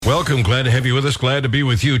Welcome. Glad to have you with us. Glad to be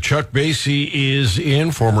with you. Chuck Basie is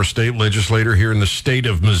in, former state legislator here in the state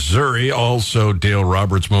of Missouri. Also, Dale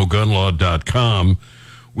Roberts, MoGunlaw.com.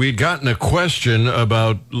 We'd gotten a question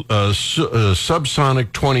about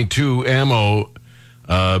subsonic 22 ammo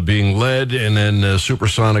being lead and then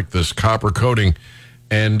supersonic, this copper coating,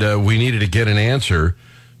 and we needed to get an answer.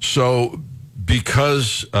 So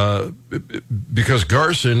because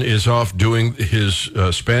Garson is off doing his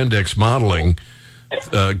spandex modeling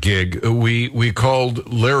gig, we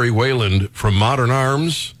called Larry Wayland from Modern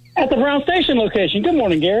Arms. At the Brown Station location. Good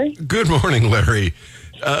morning, Gary. Good morning, Larry.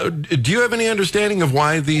 Do you have any understanding of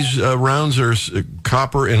why these rounds are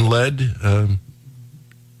copper and lead?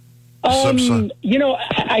 I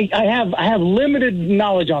have limited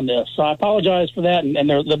knowledge on this, so I apologize for that. And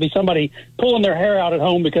there'll be somebody pulling their hair out at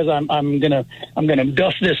home because I'm gonna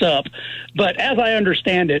dust this up. But as I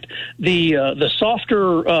understand it, the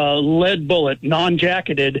softer lead bullet,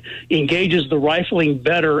 non-jacketed, engages the rifling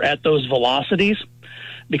better at those velocities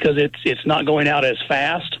because it's not going out as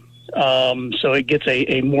fast. So it gets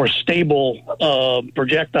a more stable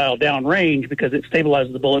projectile downrange because it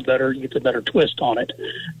stabilizes the bullet better. You get a better twist on it,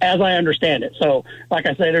 as I understand it. So, like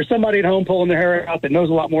I say, there's somebody at home pulling their hair out that knows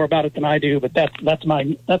a lot more about it than I do. But that's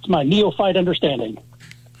my neophyte understanding.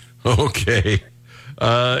 Okay.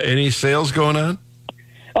 Any sales going on?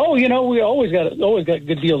 Oh, we always got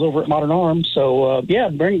good deals over at Modern Arms. So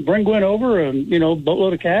bring Gwen over and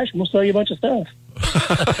boatload of cash, and we'll sell you a bunch of stuff.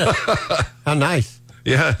 How nice.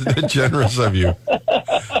 Yeah, generous of you.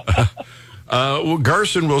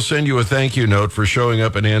 Garson will send you a thank you note for showing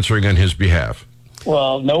up and answering on his behalf.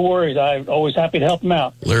 Well, no worries. I'm always happy to help him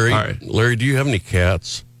out. Larry, do you have any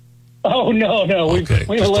cats? Oh, no. Okay,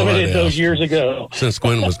 we eliminated those years ago. Since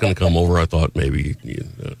Gwen was going to come over, I thought maybe...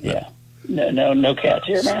 Yeah. No cats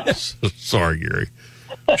here, man. Sorry, Gary.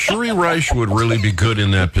 Sheree Reich would really be good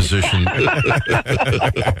in that position.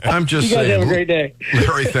 I'm just saying. You guys have a great day.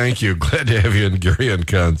 Larry, thank you. Glad to have you in Gary and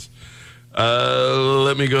Cons.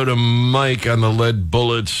 Let me go to Mike on the lead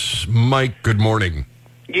bullets. Mike, good morning.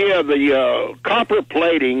 Yeah, the copper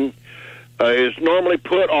plating is normally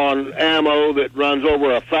put on ammo that runs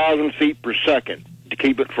over 1,000 feet per second to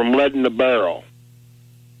keep it from leading the barrel.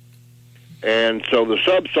 And so the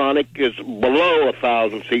subsonic is below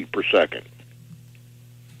 1,000 feet per second.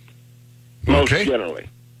 Most generally.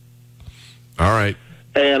 All right.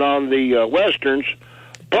 And on the Westerns,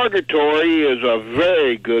 Purgatory is a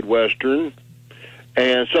very good Western,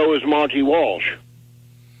 and so is Monty Walsh.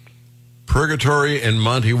 Purgatory and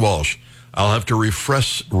Monty Walsh. I'll have to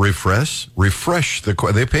refresh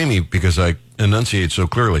the... They pay me because I enunciate so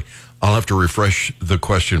clearly. I'll have to refresh the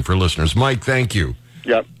question for listeners. Mike, thank you.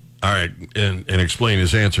 Yep. All right, and explain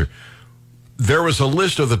his answer. There was a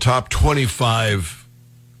list of the top 25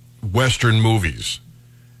 Western movies.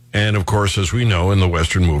 And, of course, as we know, in the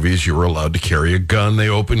Western movies, you were allowed to carry a gun. They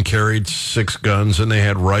open carried 6 guns, and they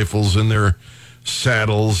had rifles in their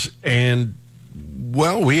saddles. And,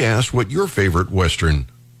 well, we asked what your favorite Western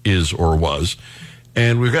is or was.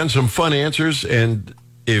 And we've gotten some fun answers. And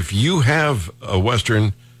if you have a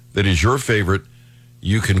Western that is your favorite,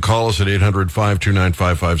 you can call us at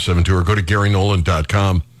 800-529-5572 or go to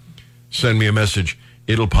GaryNolan.com. Send me a message.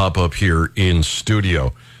 It'll pop up here in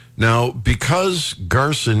studio. Now, because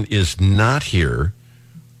Garson is not here,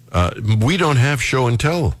 we don't have show and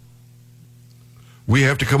tell. We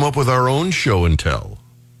have to come up with our own show and tell.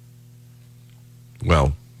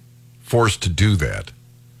 Well, forced to do that.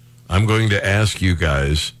 I'm going to ask you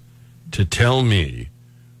guys to tell me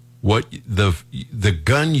what the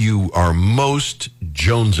gun you are most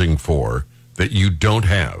jonesing for that you don't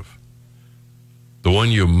have. The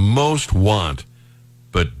one you most want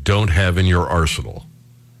but don't have in your arsenal.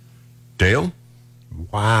 Dale?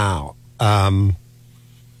 Wow.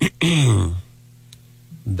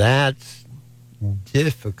 That's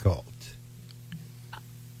difficult.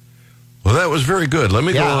 Well, that was very good. Let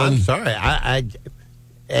me go on. I'm sorry. I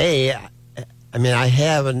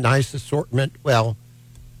have a nice assortment. Well,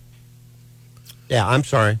 yeah, I'm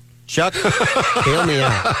sorry. Chuck, bail me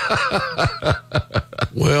out.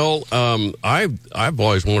 Well, I've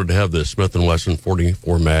always wanted to have this Smith & Wesson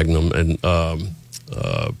 44 Magnum, and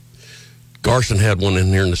Garson had one in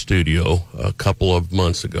here in the studio a couple of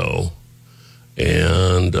months ago,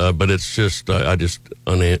 and but it's just I just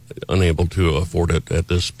unable to afford it at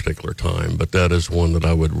this particular time. But that is one that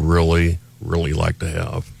I would really like to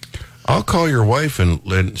have. I'll call your wife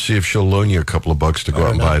and see if she'll loan you a couple of bucks to go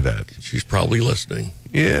out and buy that. She's probably listening.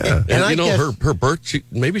 Yeah. And her birthday,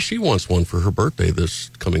 maybe she wants one for her birthday this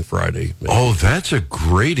coming Friday. Maybe. Oh, that's a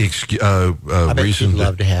great I bet reason. she'd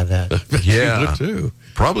love to have that. Yeah. She would too.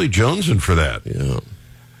 Probably jonesing for that. Yeah.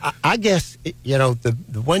 I guess,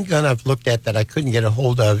 the one gun I've looked at that I couldn't get a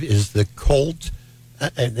hold of is the Colt.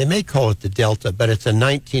 They may call it the Delta, but it's a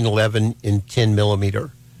 1911 in 10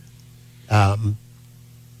 millimeter.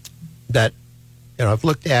 That, I've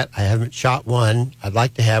looked at. I haven't shot one. I'd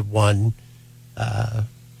like to have one.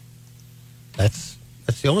 That's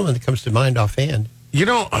the only one that comes to mind offhand.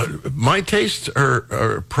 My tastes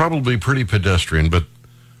are probably pretty pedestrian, but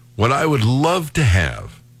what I would love to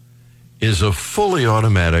have is a fully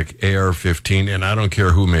automatic AR-15, and I don't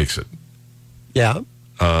care who makes it. Yeah.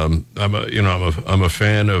 I'm a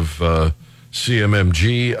fan of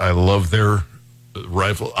CMMG. I love their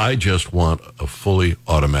rifle. I just want a fully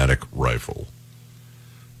automatic rifle.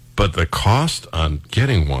 But the cost on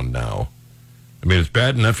getting one now, it's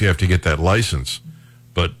bad enough you have to get that license,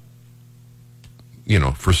 but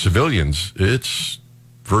for civilians, it's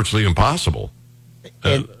virtually impossible.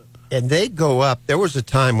 And they go up. There was a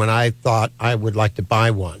time when I thought I would like to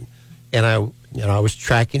buy one, and I was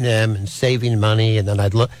tracking them and saving money, and then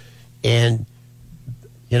I'd look, and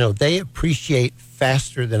they appreciate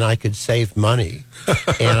faster than I could save money.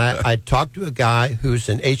 And I talked to a guy who's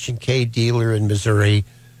an H&K dealer in Missouri,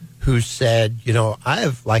 who said, I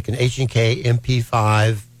have like an H&K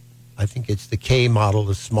MP5. I think it's the K model,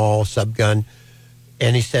 the small subgun.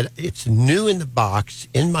 And he said, it's new in the box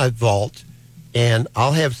in my vault, and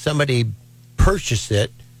I'll have somebody purchase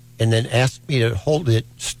it and then ask me to hold it,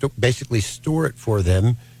 basically store it for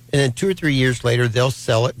them. And then 2 or 3 years later, they'll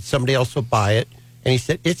sell it. Somebody else will buy it. And he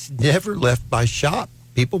said, it's never left my shop.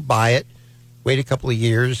 People buy it, wait a couple of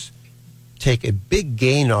years, take a big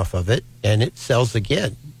gain off of it, and it sells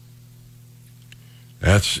again.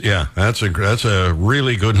 That's a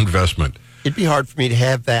really good investment. It'd be hard for me to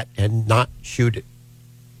have that and not shoot it.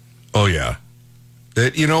 Oh yeah,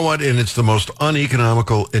 you know what? And it's the most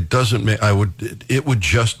uneconomical. It doesn't make. It would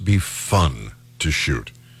just be fun to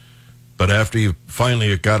shoot. But after you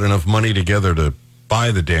finally got enough money together to buy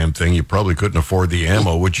the damn thing, you probably couldn't afford the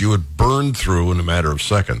ammo, which you would burn through in a matter of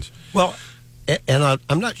seconds. Well, and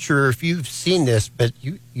I'm not sure if you've seen this, but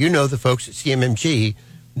you know the folks at CMMG,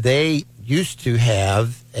 they used to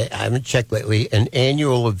have, I haven't checked lately, an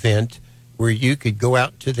annual event where you could go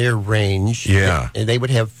out to their range. Yeah. And they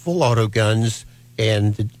would have full auto guns,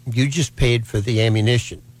 and you just paid for the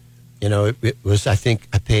ammunition. It was, I think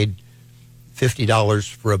I paid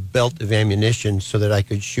 $50 for a belt of ammunition so that I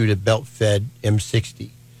could shoot a belt-fed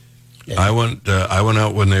M60. And I went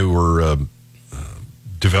out when they were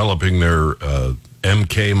developing their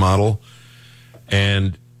MK model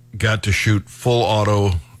and got to shoot full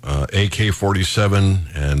auto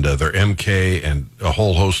AK-47 and their MK and a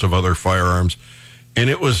whole host of other firearms, and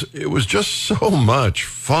it was just so much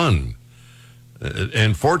fun.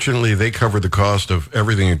 And fortunately, they covered the cost of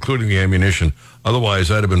everything, including the ammunition. Otherwise,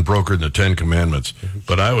 I'd have been brokered in the 10 Commandments.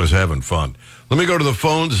 But I was having fun. Let me go to the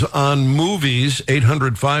phones on movies.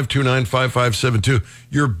 800-529-5572.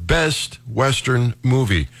 Your best Western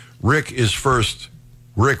movie. Rick is first.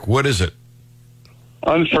 Rick, what is it?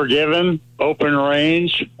 Unforgiven, Open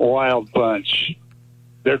Range, Wild Bunch.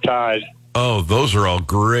 They're tied. Oh, those are all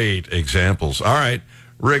great examples. All right.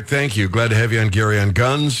 Rick, thank you. Glad to have you on Gary on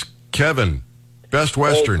Guns. Kevin, best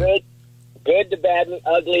Western. Good, the bad, and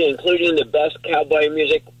ugly, including the best cowboy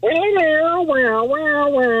music.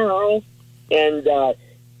 And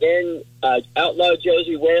then Outlaw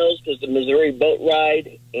Josie Wales was the Missouri boat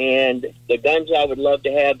ride. And the guns I would love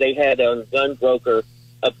to have, they had on Gunbroker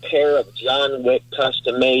a pair of John Wick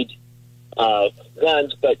custom-made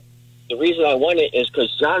guns. But the reason I want it is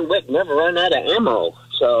because John Wick never ran out of ammo.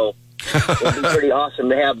 So it would be pretty awesome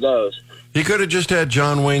to have those. He could have just had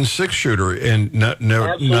John Wayne's 6-shooter and not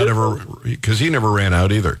ever, because he never ran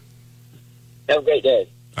out either. Have a great day.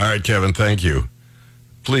 All right, Kevin, thank you.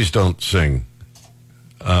 Please don't sing.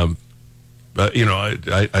 But,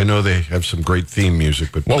 I know they have some great theme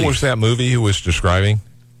music, but what please. was that movie he was describing?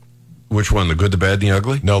 Which one, The Good, the Bad, and the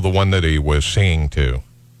Ugly? No, the one that he was singing to.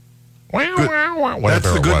 That's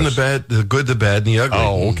The Good and the Bad, The Good, the Bad, and the Ugly.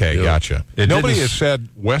 Oh, okay, gotcha. Nobody didn't... has said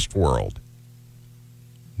Westworld.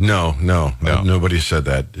 No. Nobody said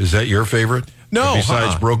that. Is that your favorite? No.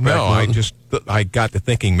 Besides Brokeback Mountain? I got to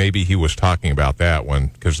thinking maybe he was talking about that one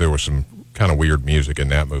because there was some kind of weird music in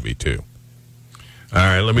that movie, too. All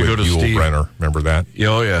right, let me go to Yul Steve. Brynner, remember that?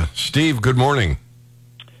 Oh, yeah. Steve, good morning.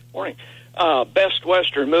 Morning. Best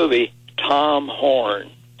Western movie, Tom Horn.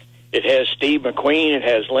 It has Steve McQueen, it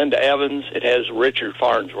has Linda Evans, it has Richard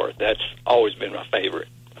Farnsworth. That's always been my favorite.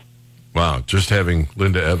 Wow, just having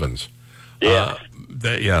Linda Evans. Yeah.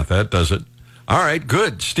 That does it. All right,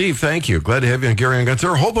 good. Steve, thank you. Glad to have you on Gary on Guns. There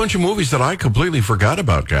are a whole bunch of movies that I completely forgot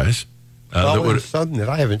about, guys. Some that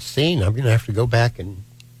I haven't seen. I'm going to have to go back and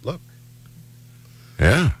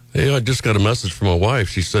Yeah. Hey, I just got a message from my wife.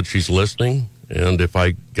 She said she's listening, and if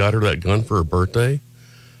I got her that gun for her birthday,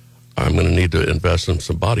 I'm going to need to invest in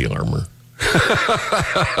some body armor. So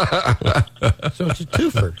it's a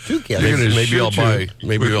twofer, two kills.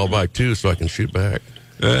 Maybe I'll buy two so I can shoot back.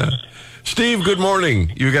 Yeah. Steve, good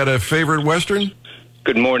morning. You got a favorite Western?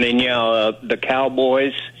 Good morning. Yeah, the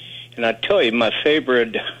Cowboys. And I tell you, my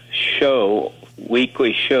favorite show,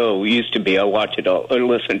 weekly show, used to be, I watch it, I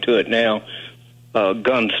listen to it now,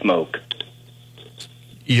 Gunsmoke.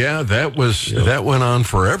 Yeah, that went on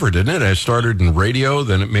forever, didn't it? I started in radio,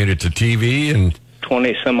 then it made it to TV, and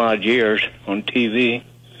 20-some-odd years on TV.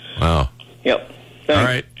 Wow. Yep. Thanks. All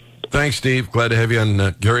right. Thanks, Steve. Glad to have you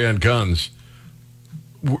on Gary on Guns.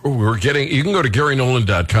 You can go to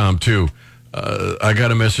GaryNolan.com, too. I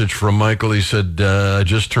got a message from Michael. He said,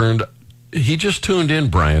 he just tuned in,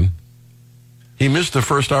 Brian. He missed the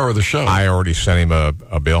first hour of the show. I already sent him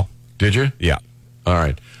a bill. Did you? Yeah. All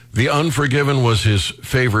right. The Unforgiven was his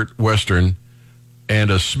favorite Western,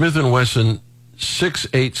 and a Smith & Wesson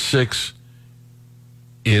 6.86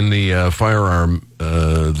 in the firearm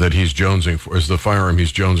that he's jonesing for, is the firearm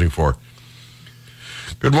he's jonesing for.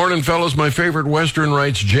 Good morning, fellas. My favorite Western,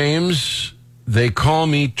 writes James. They Call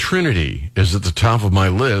Me Trinity is at the top of my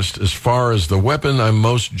list. As far as the weapon I'm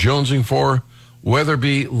most jonesing for,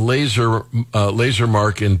 Weatherby laser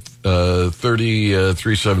mark in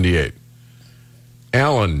 378.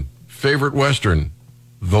 Alan, favorite Western,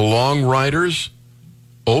 The Long Riders,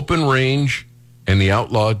 Open Range, and the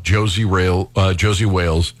Outlaw Josie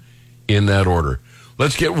Wales, in that order.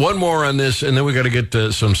 Let's get one more on this, and then we got to get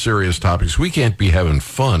to some serious topics. We can't be having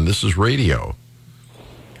fun. This is radio.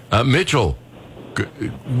 Mitchell,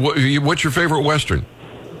 what's your favorite Western?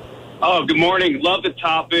 Oh, good morning. Love the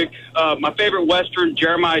topic. My favorite Western,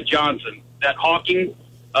 Jeremiah Johnson. That Hawking,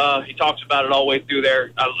 he talks about it all the way through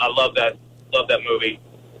there. I love that. Love that movie.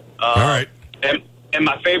 All right. And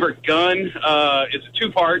my favorite gun is a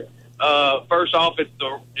two-part. First off, it's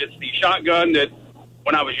the shotgun that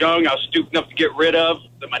when I was young I was stupid enough to get rid of,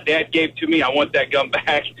 that my dad gave to me. I want that gun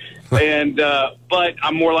back. And but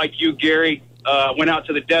I'm more like you, Gary. Went out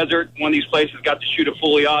to the desert. One of these places got to shoot a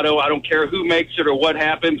fully auto. I don't care who makes it or what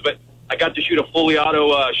happens, but I got to shoot a fully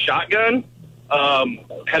auto shotgun.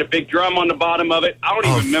 Had a big drum on the bottom of it. I don't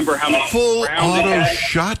even remember how many full rounds it auto had.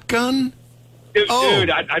 shotgun? Dude,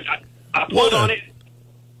 I pulled on it.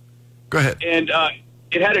 Go ahead. And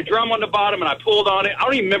it had a drum on the bottom, and I pulled on it. I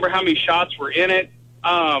don't even remember how many shots were in it.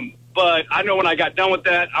 But I know when I got done with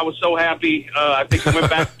that, I was so happy. I think I went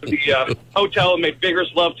back to the hotel and made vigorous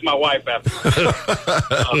love to my wife after.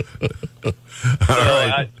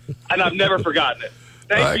 And I've never forgotten it.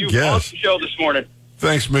 Thank you. Awesome show this morning.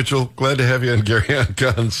 Thanks, Mitchell. Glad to have you on Gary on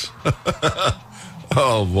Guns.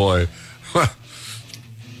 Oh, boy.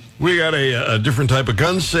 We got a different type of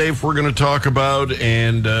gun safe we're going to talk about,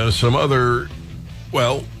 and some other,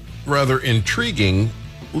 well, rather intriguing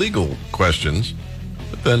legal questions.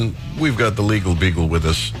 But then we've got the legal beagle with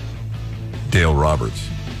us, Dale Roberts.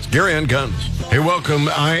 It's Gary on Guns. Hey, welcome.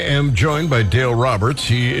 I am joined by Dale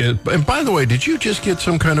Roberts. And by the way, did you just get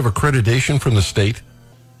some kind of accreditation from the state?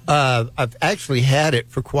 I've actually had it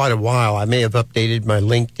for quite a while. I may have updated my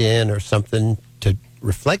LinkedIn or something to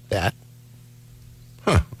reflect that.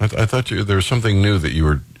 Huh. I thought there was something new that you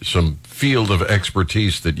were, some field of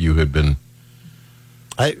expertise that you had been.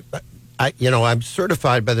 I'm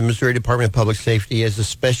certified by the Missouri Department of Public Safety as a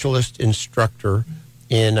specialist instructor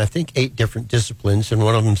in, I think, 8 different disciplines. And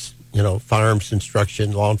one of them's, firearms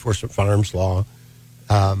instruction, law enforcement, firearms law.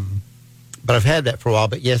 But I've had that for a while.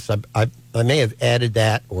 But yes, I may have added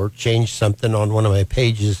that or changed something on one of my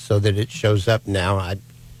pages so that it shows up now.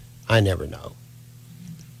 I never know.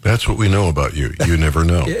 That's what we know about you. You never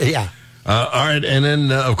know. Yeah. All right. And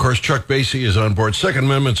then, of course, Chuck Basie is on board. Second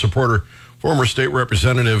Amendment supporter, former state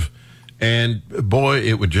representative. And, boy,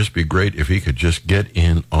 it would just be great if he could just get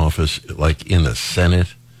in office, like in the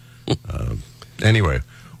Senate. Anyway,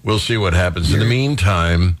 we'll see what happens. In the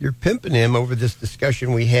meantime... You're pimping him over this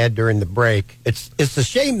discussion we had during the break. It's a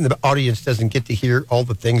shame the audience doesn't get to hear all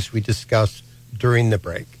the things we discuss during the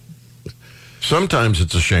break. Sometimes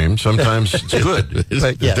it's a shame. Sometimes it's good.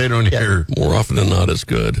 But, they don't hear. More often than not, it's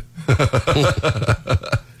good.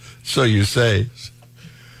 So you say.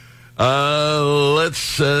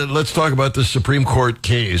 Let's talk about the Supreme Court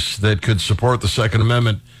case that could support the Second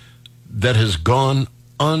Amendment that has gone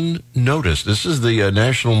unnoticed. This is the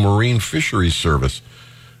National Marine Fisheries Service.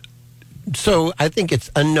 So I think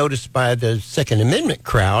it's unnoticed by the Second Amendment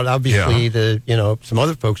crowd. Obviously, some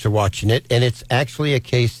other folks are watching it, and it's actually a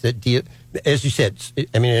case that, as you said,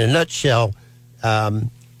 in a nutshell,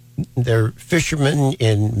 they're fishermen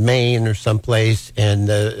in Maine or someplace, and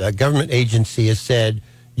the government agency has said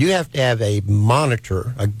you have to have a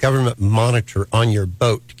government monitor on your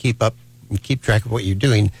boat to keep track of what you're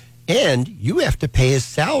doing, and you have to pay his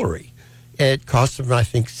salary. It costs them, I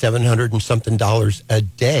think, $700 and something a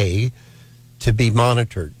day to be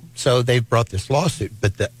monitored. So they've brought this lawsuit.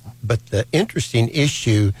 But the interesting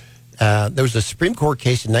issue, there was a Supreme Court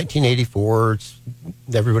case in 1984.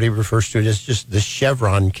 Everybody refers to it as just the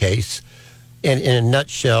Chevron case. And in a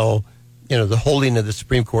nutshell, the holding of the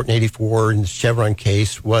Supreme Court in 84 in the Chevron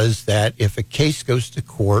case was that if a case goes to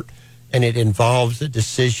court and it involves a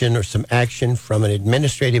decision or some action from an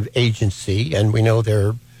administrative agency, and we know there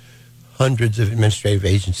are hundreds of administrative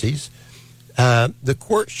agencies, the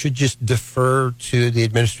court should just defer to the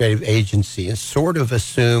administrative agency and sort of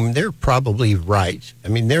assume they're probably right. I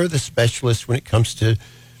mean, they're the specialists when it comes to,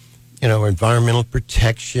 environmental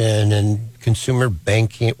protection and consumer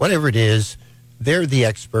banking, whatever it is. They're the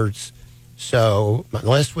experts. So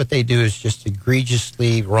unless what they do is just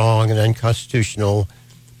egregiously wrong and unconstitutional,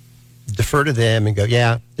 defer to them and go,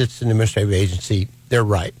 yeah, it's an administrative agency. They're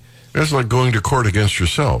right. That's like going to court against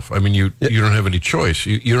yourself. I mean, you don't have any choice.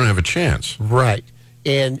 You don't have a chance. Right.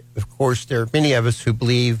 And, of course, there are many of us who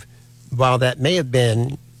believe while that may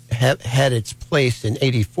have had its place in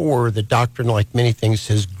 84, the doctrine, like many things,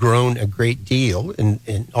 has grown a great deal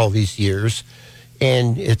in all these years.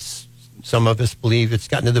 And some of us believe it's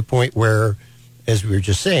gotten to the point where, as we were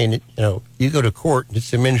just saying, you go to court,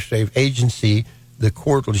 it's an administrative agency, the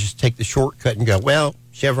court will just take the shortcut and go, well,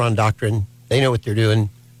 Chevron doctrine, they know what they're doing.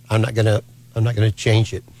 I'm not gonna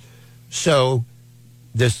change it. So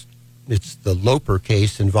it's the Loper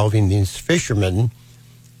case involving these fishermen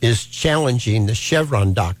is challenging the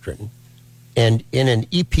Chevron doctrine. And in an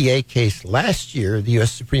EPA case last year, the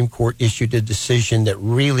U.S. Supreme Court issued a decision that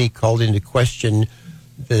really called into question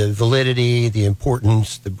the validity, the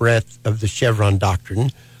importance, the breadth of the Chevron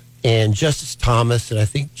doctrine. And Justice Thomas and I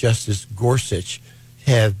think Justice Gorsuch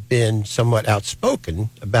have been somewhat outspoken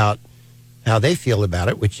about how they feel about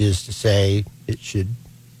it, which is to say it should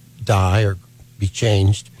die or be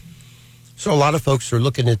changed. So a lot of folks are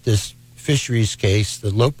looking at this fisheries case, the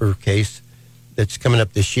Loper case that's coming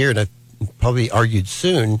up this year, and I've probably argued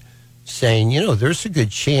soon, saying, there's a good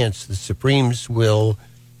chance the Supremes will,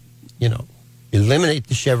 eliminate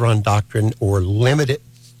the Chevron doctrine or limit it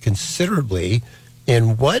considerably.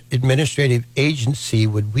 And what administrative agency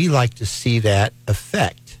would we like to see that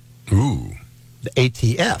affect? Ooh. The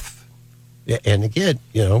ATF. And again,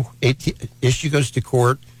 issue goes to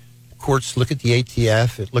court. Courts look at the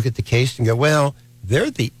ATF, look at the case and go, well, they're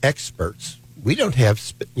the experts. We don't have,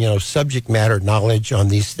 subject matter knowledge on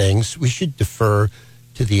these things. We should defer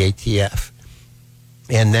to the ATF.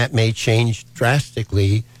 And that may change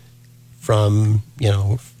drastically from,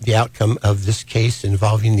 the outcome of this case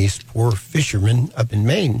involving these poor fishermen up in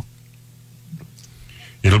Maine.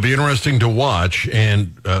 It'll be interesting to watch,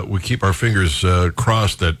 and we keep our fingers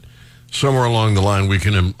crossed that somewhere along the line we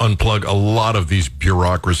can unplug a lot of these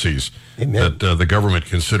bureaucracies that the government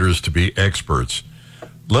considers to be experts.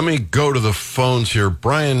 Let me go to the phones here.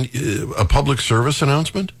 Brian, a public service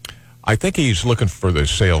announcement? I think he's looking for the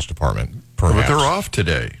sales department, perhaps. But they're off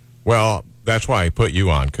today. Well, that's why I put you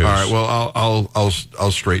on. All right, well,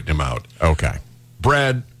 I'll straighten him out. Okay.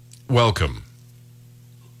 Brad, welcome.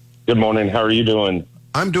 Good morning. How are you doing?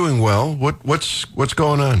 I'm doing well. What's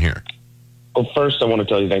going on here? Well, first, I want to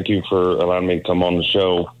tell you thank you for allowing me to come on the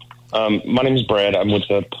show. My name is Brad. I'm with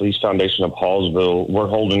the Police Foundation of Hallsville. We're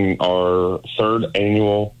holding our third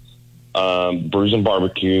annual Brews and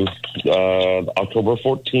Barbecue October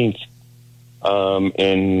 14th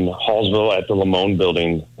in Hallsville at the Lamone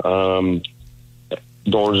Building.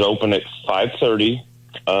 Doors open at 5:30.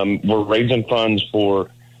 We're raising funds for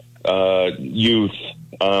youth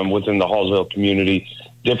within the Hallsville community,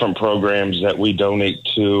 different programs that we donate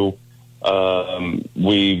to.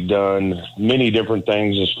 We've done many different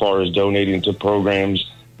things as far as donating to programs,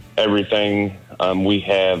 everything. We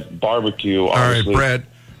have barbecue. All right,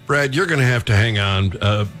 Brad, you're going to have to hang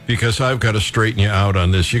on because I've got to straighten you out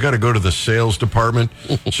on this. You got to go to the sales department.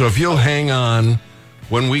 So if you'll hang on,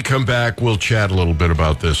 when we come back, we'll chat a little bit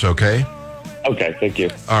about this, okay? Okay, thank you.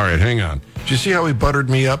 All right, hang on. Did you see how he buttered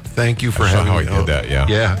me up? Thank you for having me. How he did that,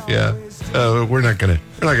 yeah. Yeah. We're not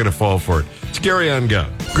gonna fall for it. It's Gary on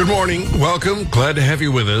Gun. Good morning. Welcome. Glad to have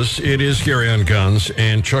you with us. It is Gary on Guns,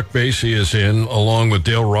 and Chuck Basie is in along with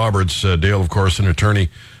Dale Roberts. Dale, of course, an attorney,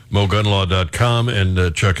 mogunlaw.com,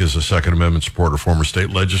 and Chuck is a Second Amendment supporter, former state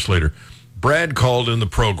legislator. Brad called in the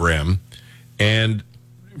program and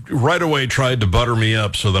right away tried to butter me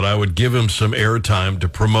up so that I would give him some airtime to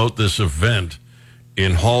promote this event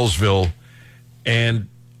in Hallsville, and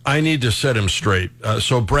I need to set him straight.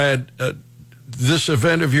 So, Brad, this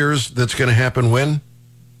event of yours that's going to happen when?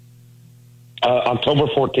 October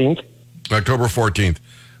 14th. October 14th.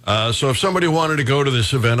 So if somebody wanted to go to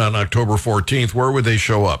this event on October 14th, where would they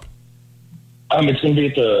show up? It's going to be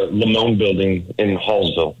at the Lamone Building in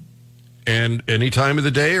Hallsville. And any time of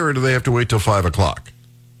the day, or do they have to wait till 5 o'clock?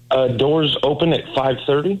 Doors open at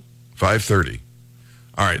 5:30. 5:30.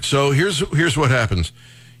 All right. So here's what happens.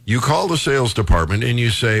 You call the sales department and you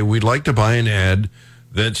say, we'd like to buy an ad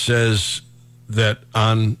that says that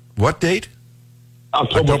on what date?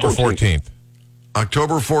 October 14th.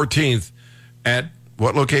 October 14th at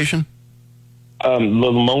what location? The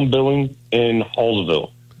Lamone Building in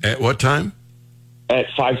Hallsville. At what time? At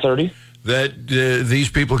 5:30. That these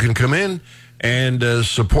people can come in and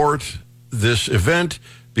support this event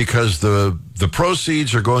because the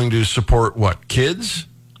proceeds are going to support what? Kids,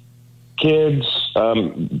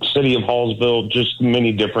 city of Hallsville, just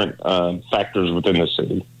many different factors within the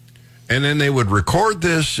city. And then they would record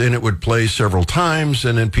this and it would play several times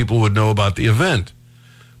and then people would know about the event.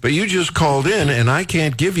 But you just called in and I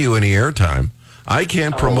can't give you any airtime. I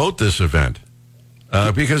can't promote this event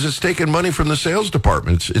because it's taking money from the sales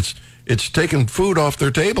department. It's taking food off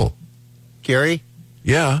their table. Gary?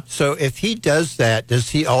 Yeah. So if he does that, does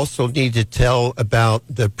he also need to tell about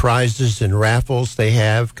the prizes and raffles they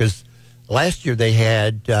have? Because last year they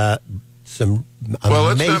had some Well,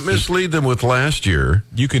 let's not mislead them with last year.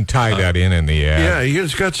 You can tie that in the ad. Yeah,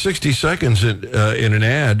 it's got 60 seconds in an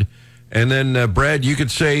ad. And then, Brad, you could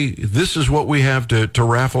say, this is what we have to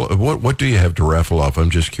raffle. What do you have to raffle off? I'm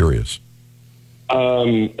just curious.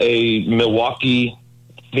 A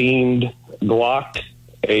Milwaukee-themed Glock,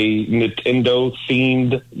 a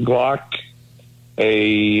Nintendo-themed Glock,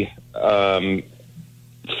 a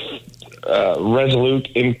Resolute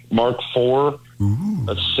Mark IV,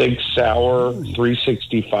 a Sig Sauer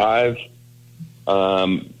 365,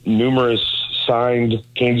 numerous signed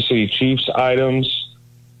Kansas City Chiefs items,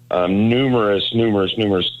 numerous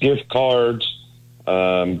gift cards,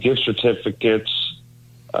 gift certificates,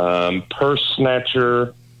 purse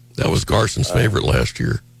snatcher. That was Carson's favorite last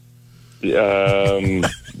year. There's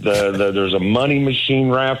a money machine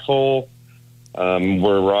raffle.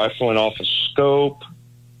 We're rifling off a scope.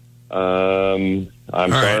 I'm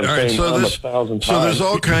sorry, so there's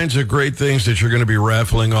all kinds of great things that you're going to be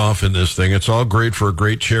raffling off in this thing. It's all great for a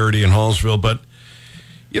great charity in Hallsville, but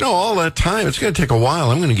all that time, it's going to take a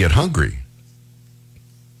while. I'm going to get hungry.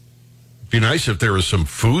 It'd be nice if there was some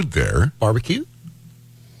food there. Barbecue?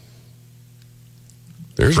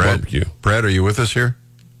 There's barbecue. Brad, are you with us here?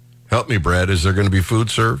 Help me, Brad. Is there going to be food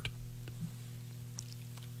served?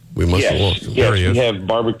 We must have lost him. Yes, we have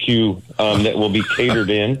barbecue that will be catered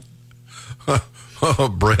in. Oh,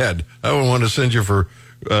 Brad, I don't want to send you for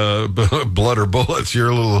blood or bullets.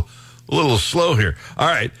 You're a little slow here. All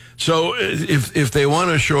right. So if they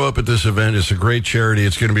want to show up at this event, it's a great charity.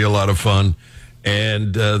 It's going to be a lot of fun.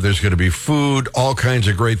 And there's going to be food, all kinds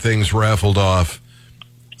of great things raffled off.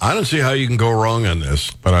 I don't see how you can go wrong on this.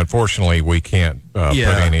 But unfortunately, we can't put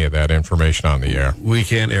any of that information on the air. We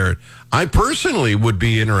can't air it. I personally would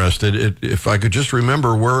be interested if I could just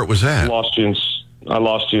remember where it was at. I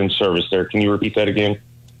lost you in service there. Can you repeat that again?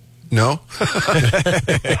 No.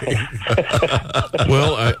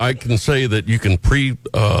 Well, I can say that you can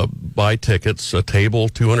buy tickets, a table,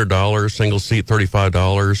 $200, single seat,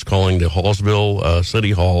 $35, calling the Hallsville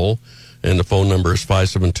City Hall. And the phone number is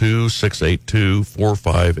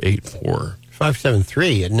 572-682-4584.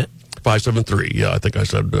 573, isn't it? 573, yeah, I think I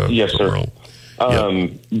said yes, sir. wrong.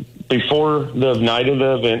 Before the night of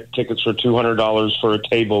the event, tickets were $200 for a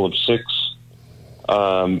table of 6,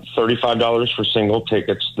 $35 for single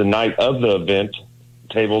tickets. The night of the event,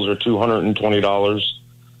 tables are $220,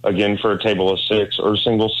 again for a table of 6, or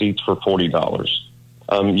single seats for $40.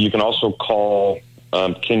 You can also call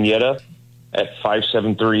Kenyetta at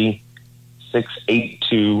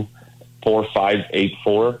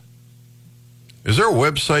 573-682-4584. Is there a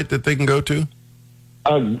website that they can go to?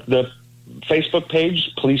 The Facebook page,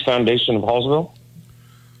 Police Foundation of Hallsville.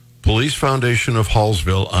 Police Foundation of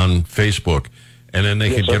Hallsville on Facebook. And then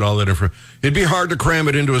they could get all that information. It'd be hard to cram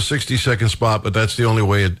it into a 60-second spot, but that's the only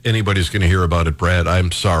way anybody's going to hear about it, Brad.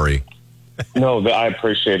 I'm sorry. No, I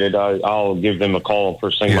appreciate it. I'll give them a call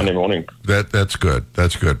first thing Monday morning. That's good.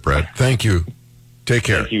 That's good, Brad. Thank you. Take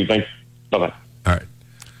care. Thank you. Thanks. Bye-bye. All right.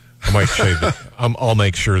 I'll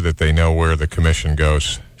make sure that they know where the commission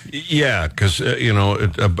goes. Yeah, because,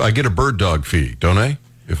 I get a bird dog fee, don't I?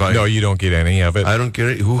 No, you don't get any of it. I don't get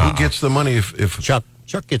it. Who gets the money if Chuck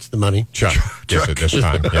gets the money. Chuck gets it this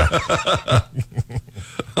time, yeah.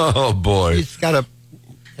 Oh, boy. He's got a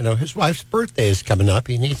his wife's birthday is coming up.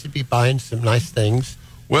 He needs to be buying some nice things.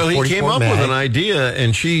 Well, he came up with an idea,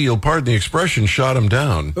 and she, you'll pardon the expression, shot him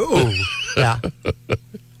down. Ooh, yeah.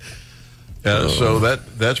 So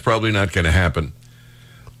that's probably not going to happen.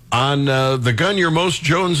 On the gun you're most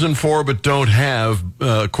jonesing for but don't have,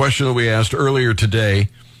 a question that we asked earlier today,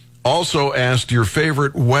 also asked your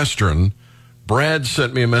favorite Western. Brad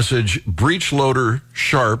sent me a message, breech loader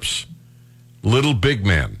Sharps, Little Big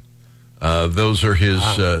Man. Those are his,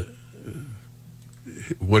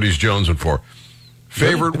 what he's jonesing for.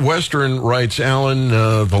 Favorite Western, writes Alan,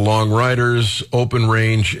 The Long Riders, Open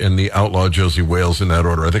Range, and The Outlaw Josie Wales, in that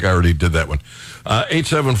order. I think I already did that one.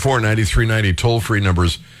 874-9390, toll-free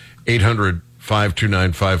numbers,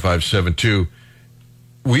 800-529-5572.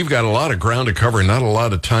 We've got a lot of ground to cover, not a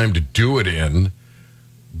lot of time to do it in.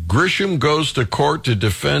 Grisham goes to court to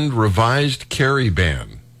defend revised carry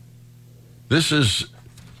ban. This is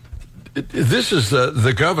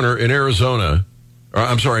the governor in Arizona,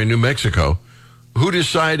 New Mexico, who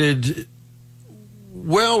decided,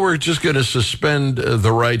 well, we're just going to suspend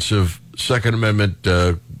the rights of Second Amendment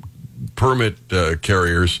permit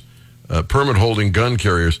carriers, permit-holding gun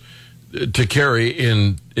carriers, to carry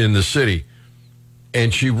in the city.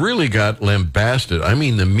 And she really got lambasted. I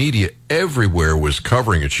mean, the media everywhere was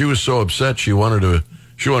covering it. She was so upset she wanted to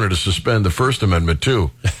suspend the First Amendment too.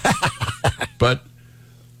 But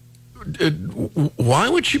why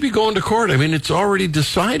would she be going to court? I mean, it's already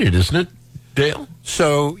decided, isn't it, Dale?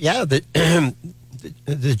 So, yeah, the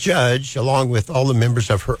judge, along with all the members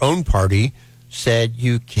of her own party, said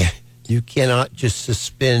you cannot just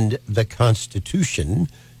suspend the Constitution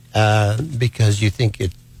because you think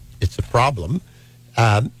it's a problem.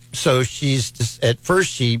 So at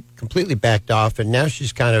first she completely backed off, and now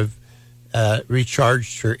she's kind of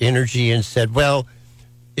recharged her energy and said, well,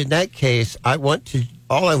 in that case,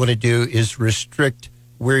 all I want to do is restrict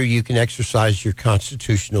where you can exercise your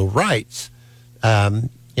constitutional rights. I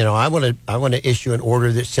want to issue an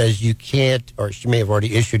order that says you can't, or she may have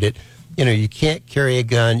already issued it, you can't carry a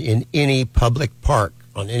gun in any public park,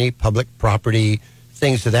 on any public property,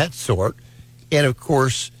 things of that sort. And of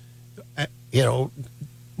course,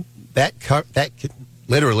 that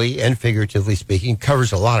literally and figuratively speaking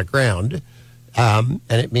covers a lot of ground. And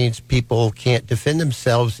it means people can't defend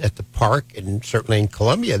themselves at the park, and certainly in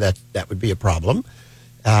Columbia that would be a problem.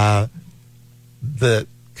 The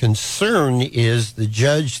concern is the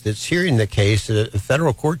judge that's hearing the case, a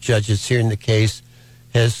federal court judge that's hearing the case,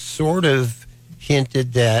 has sort of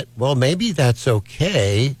hinted that, well, maybe that's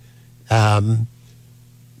okay. There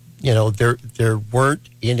weren't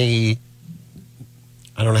any,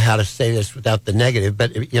 I don't know how to say this without the negative,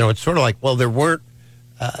 but, it's sort of like, well, there weren't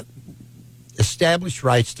established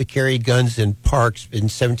rights to carry guns in parks in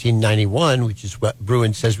 1791, which is what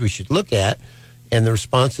Bruin says we should look at. And the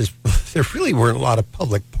response is, there really weren't a lot of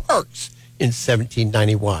public parks in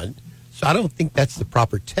 1791. So I don't think that's the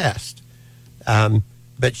proper test.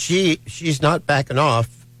 But she's not backing off,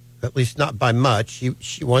 at least not by much.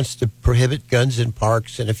 She wants to prohibit guns in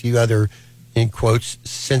parks and a few other, in quotes,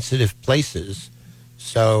 sensitive places.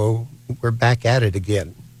 So we're back at it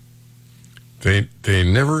again. They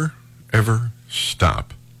never, ever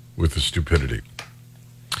stop with the stupidity.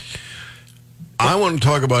 I want to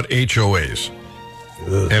talk about HOAs.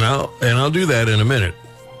 And I'll do that in a minute.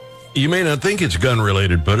 You may not think it's gun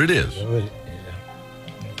related, but it is.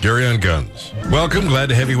 Gary on Guns. Welcome. Glad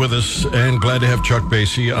to have you with us, and glad to have Chuck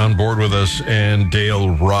Basie on board with us, and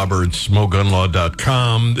Dale Roberts,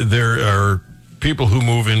 mogunlaw.com. There are people who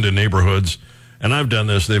move into neighborhoods, and I've done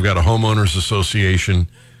this. They've got a homeowners association,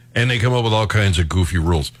 and they come up with all kinds of goofy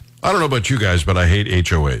rules. I don't know about you guys, but I hate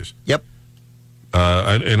HOAs. Yep.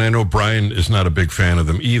 And I know Brian is not a big fan of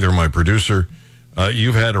them either, my producer.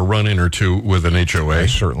 You've had a run-in or two with an HOA. I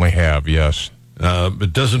certainly have, yes.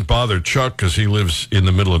 It doesn't bother Chuck because he lives in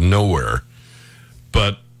the middle of nowhere.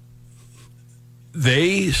 But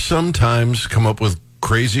they sometimes come up with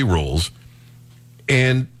crazy rules.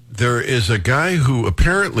 And there is a guy who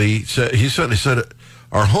apparently said, he said,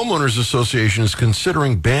 our homeowners association is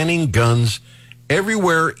considering banning guns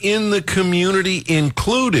everywhere in the community,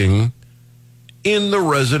 including in the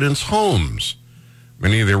residents' homes.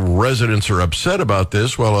 Many of the residents are upset about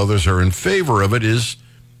this, while others are in favor of it. Is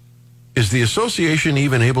the association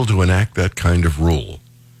even able to enact that kind of rule?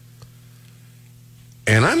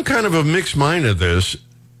 And I'm kind of a mixed mind of this,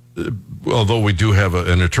 although we do have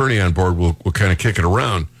an attorney on board. We'll kind of kick it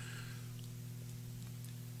around.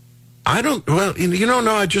 I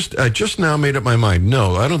just now made up my mind.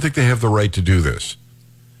 No, I don't think they have the right to do this.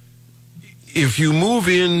 If you move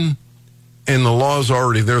in and the law's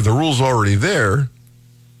already there, the rule's already there,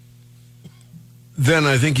 then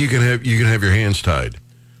I think you can have your hands tied.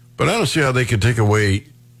 But I don't see how they could take away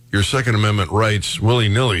your Second Amendment rights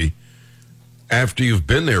willy-nilly after you've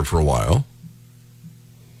been there for a while.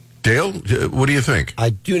 Dale, what do you think?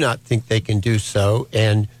 I do not think they can do so,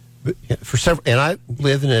 and and I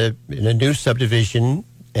live in a new subdivision,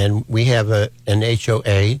 and we have an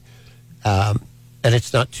HOA, and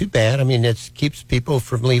it's not too bad. I mean, it keeps people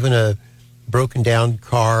from leaving a broken down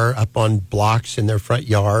car up on blocks in their front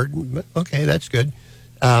yard. Okay, that's good.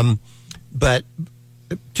 But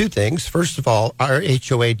two things. First of all, our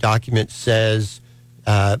HOA document says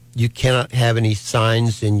you cannot have any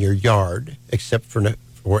signs in your yard except for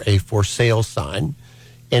a for sale sign.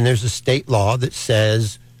 And there's a state law that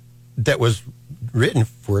says, that was written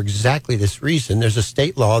for exactly this reason. There's a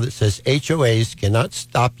state law that says HOAs cannot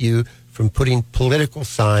stop you from putting political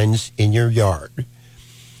signs in your yard.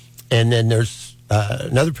 And then there's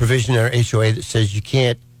another provision in our HOA that says you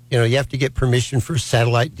can't, you have to get permission for a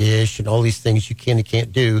satellite dish and all these things you can and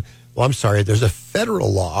can't do. Well, I'm sorry, there's a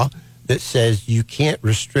federal law that says you can't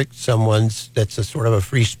restrict that's a sort of a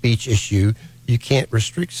free speech issue. You can't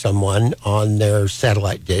restrict someone on their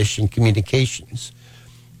satellite dish and communications.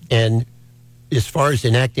 And as far as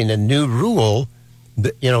enacting a new rule,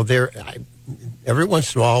 every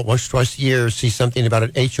once in a while, once or twice a year, see something about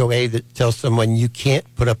an HOA that tells someone you can't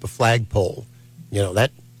put up a flagpole.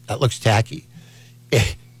 That looks tacky.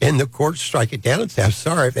 And the courts strike it down and say, I'm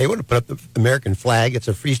sorry, if they want to put up the American flag, it's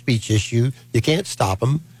a free speech issue. You can't stop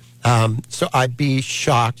them. So I'd be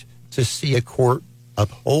shocked to see a court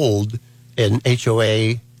uphold an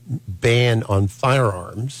HOA ban on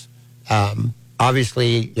firearms.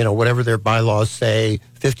 Obviously, whatever their bylaws say,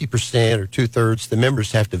 50% or 2/3, the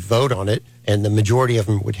members have to vote on it, and the majority of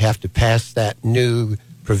them would have to pass that new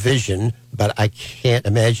provision. But I can't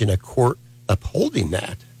imagine a court upholding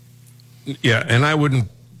that. Yeah, and I wouldn't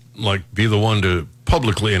be the one to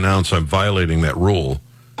publicly announce I'm violating that rule.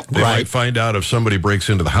 They might find out if somebody breaks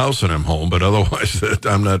into the house and I'm home, but otherwise,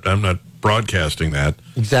 I'm not broadcasting that.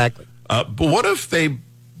 Exactly. But what if they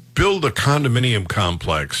build a condominium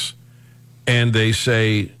complex and they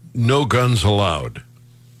say no guns allowed?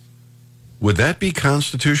 Would that be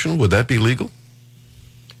constitutional? Would that be legal?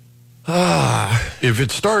 If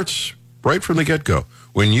it starts right from the get-go,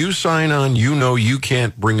 when you sign on, you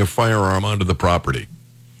can't bring a firearm onto the property.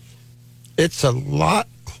 It's a lot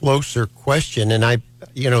closer question, and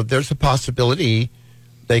there's a possibility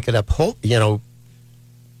they could uphold, the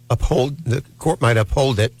court might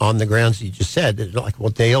uphold it on the grounds you just said. Like, well,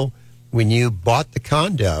 Dale, when you bought the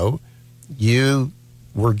condo, you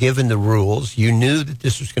were given the rules. You knew that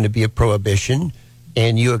this was going to be a prohibition,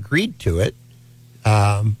 and you agreed to it.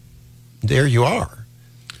 There you are.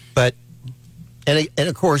 But, and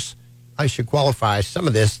of course, I should qualify some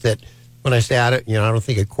of this that when I say I don't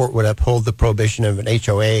think a court would uphold the prohibition of an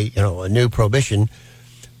HOA, a new prohibition.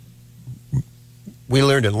 We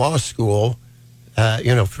learned in law school,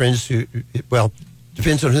 friends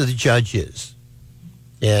depends on who the judge is.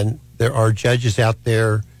 And there are judges out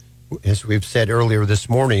there, as we've said earlier this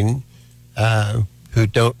morning, who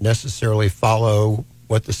don't necessarily follow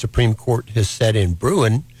what the Supreme Court has said in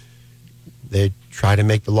Bruin. They try to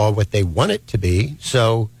make the law what they want it to be.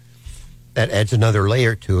 So that adds another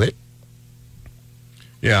layer to it.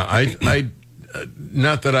 Yeah, I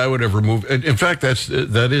not that I would ever move. In fact,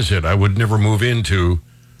 that is it. I would never move into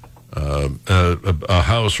a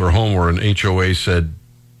house or home where an HOA said,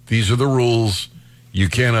 these are the rules, you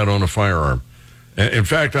cannot own a firearm. In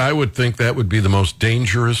fact, I would think that would be the most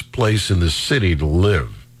dangerous place in the city to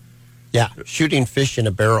live. Yeah, shooting fish in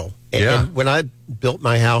a barrel. And when I built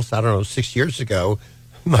my house, 6 years ago,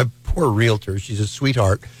 my poor realtor, she's a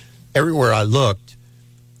sweetheart. Everywhere I looked,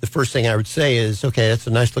 the first thing I would say is, okay, that's a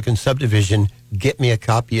nice looking subdivision. Get me a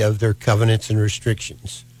copy of their covenants and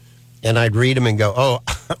restrictions. And I'd read them and go, oh,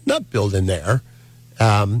 I'm not building there.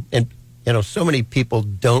 And, so many people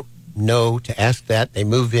don't know to ask that. They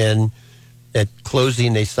move in at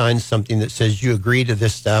closing, they sign something that says you agree to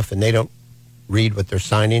this stuff, and they don't read what they're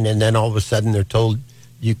signing. And then all of a sudden they're told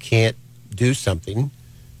you can't do something.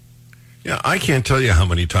 Yeah, I can't tell you how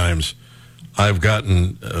many times I've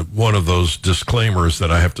gotten one of those disclaimers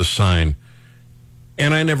that I have to sign,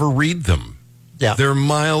 and I never read them. Yeah. They're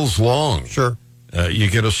miles long. Sure. You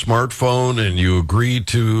get a smartphone and you agree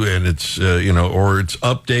to, and it's, or it's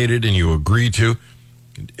updated and you agree to,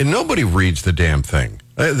 and nobody reads the damn thing.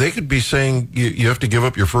 They could be saying you have to give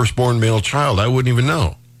up your firstborn male child. I wouldn't even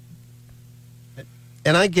know.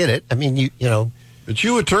 And I get it. I mean, But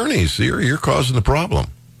you attorneys, you're causing the problem.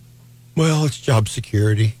 Well, it's job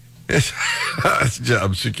security. It's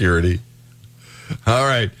job security. All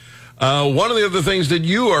right. One of the other things that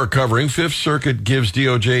you are covering, Fifth Circuit gives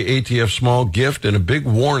DOJ ATF small gift and a big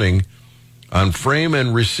warning on frame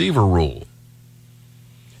and receiver rule.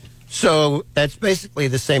 So that's basically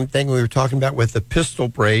the same thing we were talking about with the pistol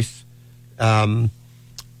brace,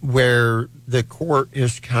 where the court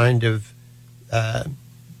is kind of, I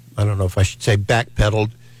don't know if I should say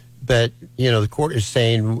backpedaled, but, the court is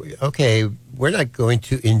saying, okay, we're not going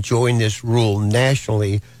to enjoin this rule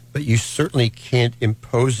nationally, but you certainly can't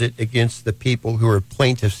impose it against the people who are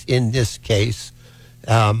plaintiffs in this case.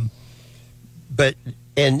 But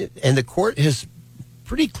the court has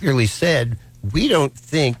pretty clearly said, we don't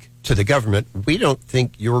think, to the government, we don't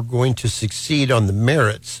think you're going to succeed on the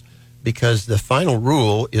merits because the final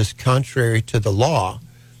rule is contrary to the law.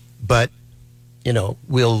 But,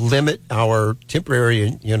 we'll limit our temporary,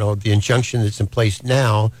 the injunction that's in place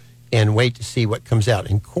now and wait to see what comes out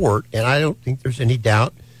in court. And I don't think there's any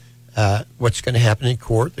doubt what's going to happen in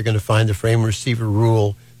court. They're going to find the frame receiver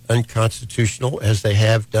rule unconstitutional, as they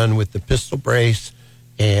have done with the pistol brace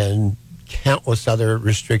and countless other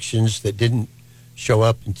restrictions that didn't show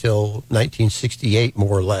up until 1968,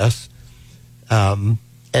 more or less. And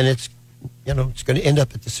it's going to end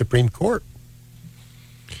up at the Supreme Court.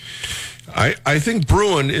 I think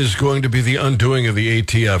Bruin is going to be the undoing of the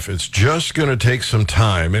ATF. It's just going to take some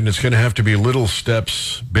time, and it's going to have to be little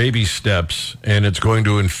steps, baby steps, and it's going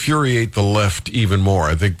to infuriate the left even more.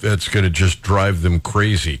 I think that's going to just drive them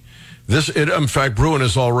crazy. In fact, Bruin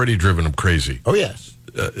has already driven them crazy. Oh, yes.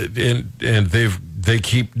 And they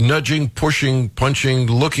keep nudging, pushing, punching,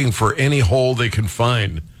 looking for any hole they can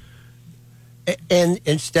find. And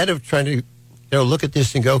instead of trying to look at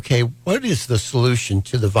this and go, okay, what is the solution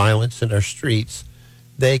to the violence in our streets?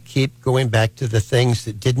 They keep going back to the things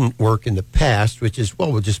that didn't work in the past, which is,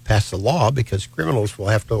 well, we'll just pass a law because criminals will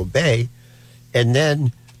have to obey. And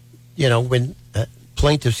then, when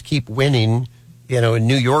plaintiffs keep winning, in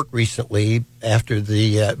New York recently, after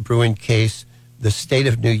the Bruin case, the state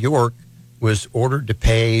of New York was ordered to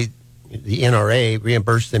pay the NRA,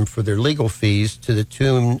 reimburse them for their legal fees to the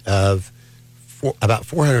tune of about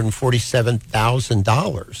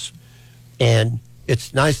 $447,000. And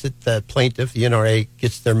it's nice that the plaintiff, the NRA,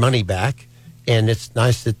 gets their money back, and it's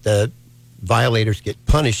nice that the violators get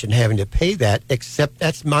punished and having to pay that, except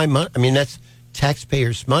that's my money. I mean, that's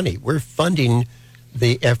taxpayers' money. We're funding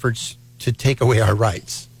the efforts to take away our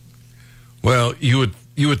rights. Well, you would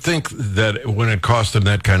think that when it costs them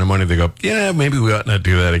that kind of money, they go, yeah, maybe we ought not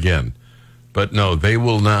do that again. But no, they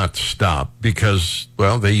will not stop because,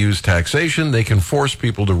 well, they use taxation. They can force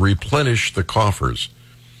people to replenish the coffers.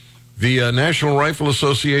 The National Rifle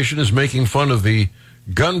Association is making fun of the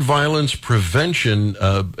Gun Violence Prevention,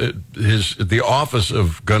 the Office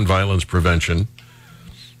of Gun Violence Prevention.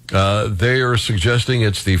 They are suggesting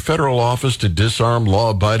it's the federal office to disarm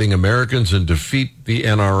law-abiding Americans and defeat the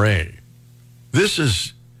NRA. This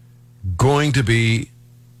is going to be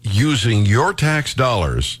using your tax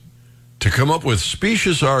dollars to come up with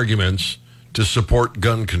specious arguments to support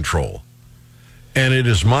gun control. And it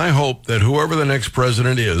is my hope that whoever the next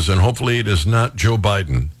president is, and hopefully it is not Joe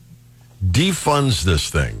Biden, defunds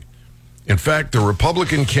this thing. In fact, the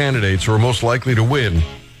Republican candidates who are most likely to win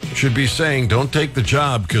should be saying, don't take the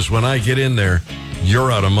job because when I get in there,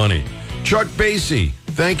 you're out of money. Chuck Basie,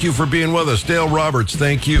 thank you for being with us. Dale Roberts,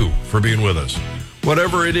 thank you for being with us.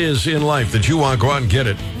 Whatever it is in life that you want, go out and get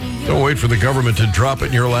it. Don't wait for the government to drop it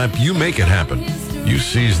in your lap. You make it happen. You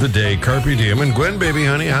seize the day. Carpe diem. And Gwen, baby,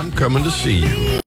 honey, I'm coming to see you.